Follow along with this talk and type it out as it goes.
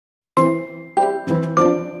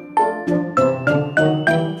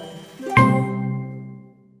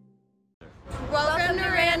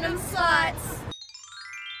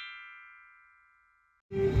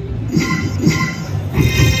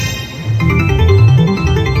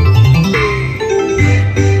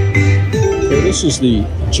This is the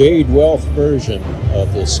Jade Wealth version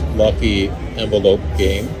of this lucky envelope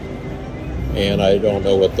game. And I don't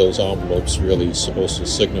know what those envelopes really supposed to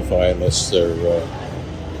signify unless they're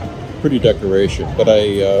pretty decoration. But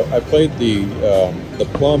I played the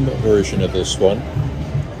plum version of this one,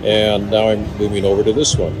 and now I'm moving over to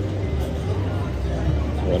this one,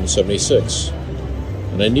 176.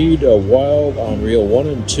 And I need a wild on reel 1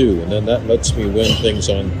 and 2, and then that lets me win things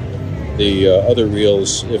on the other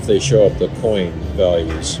reels if they show up the coin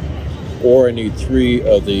values. Or I need 3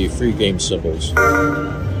 of the free game symbols.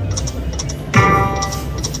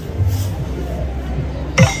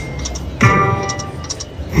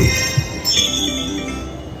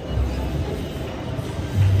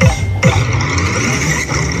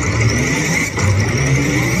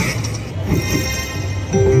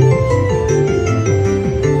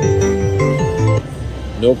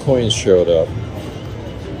 No coins showed up.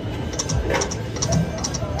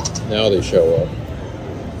 Now they show up.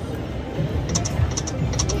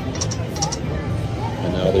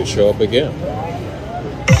 And now they show up again.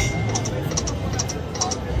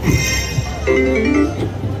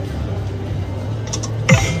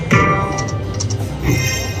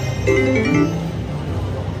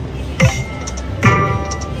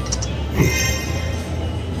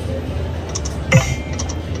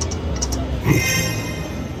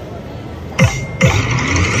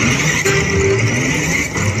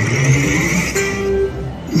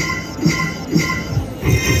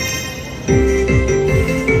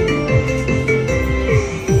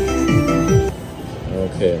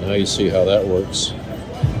 Okay, now you see how that works.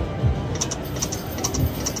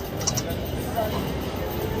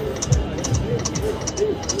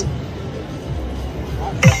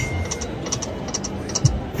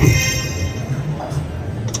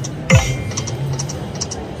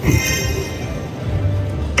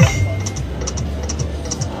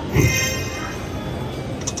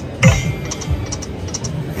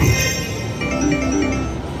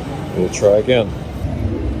 We'll try again.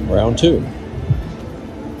 Round 2.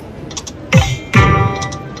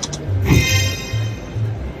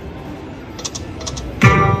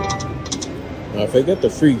 Now if I get the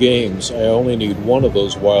free games, I only need 1 of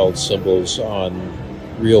those wild symbols on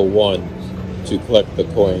reel 1 to collect the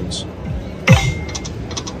coins.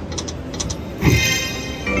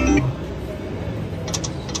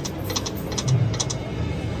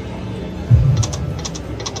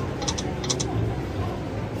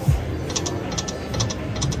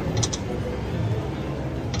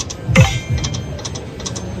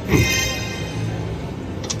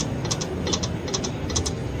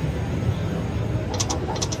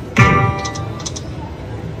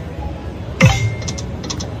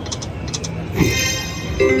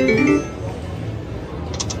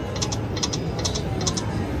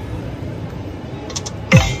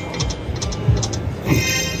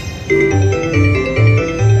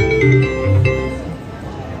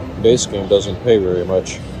 Base game doesn't pay very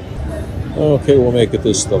much. Okay, we'll make it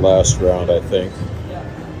this the last round, I think.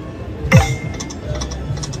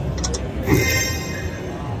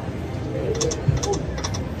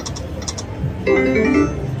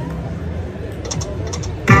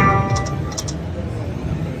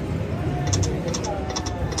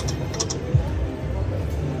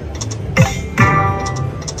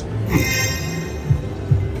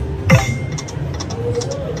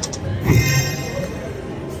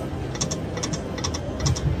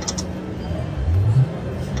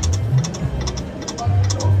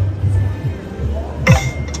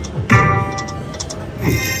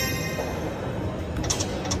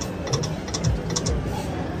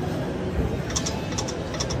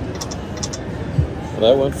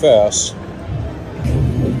 That went fast.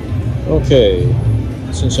 Okay,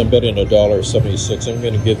 since I'm betting $1.76, I'm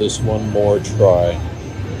going to give this one more try.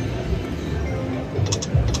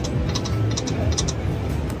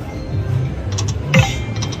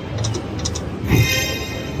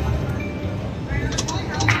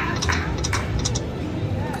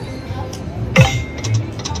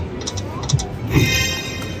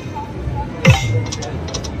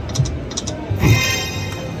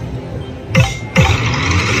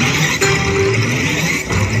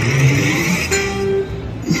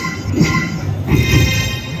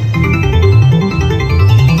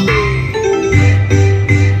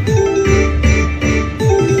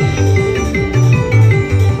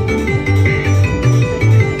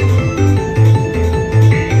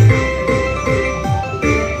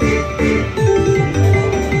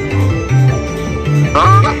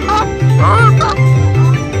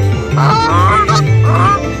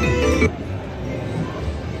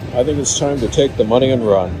 I think it's time to take the money and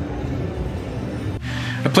run.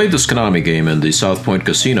 I played this Konami game in the South Point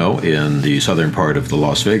Casino in the southern part of the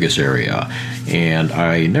Las Vegas area, and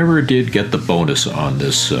I never did get the bonus on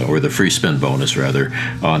this, or the free spin bonus rather,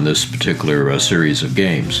 on this particular series of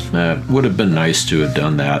games. It would have been nice to have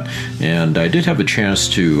done that, and I did have a chance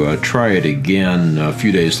to try it again a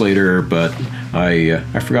few days later, but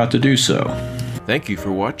I forgot to do so. Thank you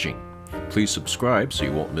for watching. Please subscribe so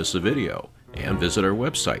you won't miss a video, and visit our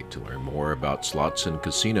website to learn more about slots and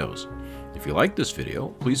casinos. If you like this video,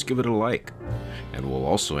 please give it a like, and we'll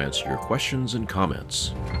also answer your questions and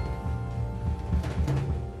comments.